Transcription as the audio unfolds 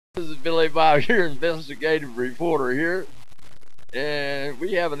This is Billy Bob here, investigative reporter here, and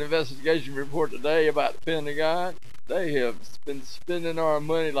we have an investigation report today about the Pentagon. They have been spending our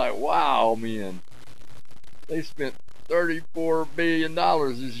money like wow, men. They spent $34 billion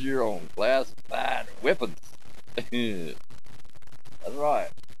this year on classified weapons. That's right.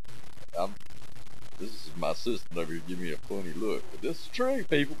 This is my assistant over here giving me a funny look, but this is true,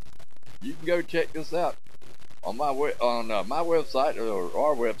 people. You can go check this out on my my website, or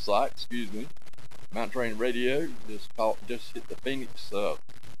our website, excuse me, Mount Train Radio. Just hit the Phoenix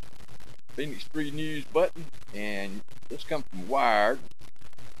Free News button, and this comes from Wired.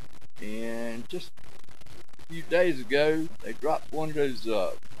 And just a few days ago, they dropped one of those.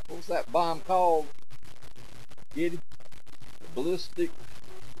 What was that bomb called? Get it? Ballistic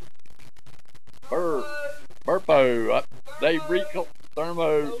Burpo. They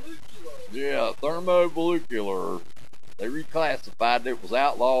thermo. Yeah, thermomolecular. They reclassified it. It was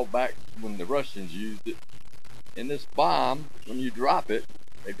outlawed back when the Russians used it. And this bomb, when you drop it,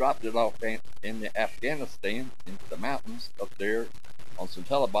 they dropped it off in Afghanistan, into the mountains up there on some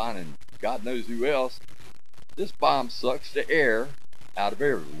Taliban and God knows who else. This bomb sucks the air out of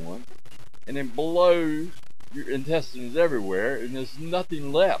everyone and then blows your intestines everywhere, and there's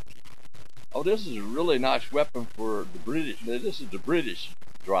nothing left. Oh, this is a really nice weapon for the British. This is the British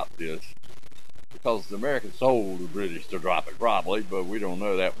dropped this, because the Americans told the British to drop it probably, but we don't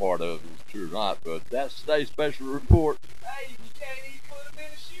know that part of it is true or not. But that's today's special report. Hey, you can't even put them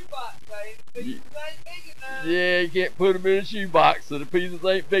in a shoebox, baby. The pieces ain't big enough. Yeah, you can't put them in a shoebox, so the pieces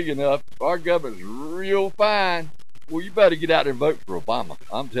ain't big enough. Our government's real fine. Well, you better get out there and vote for Obama.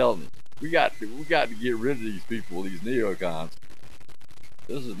 I'm telling you. We got to get rid of these people, these neocons.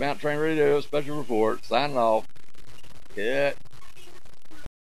 This is Mount Train Radio special report. Signing off. Cut.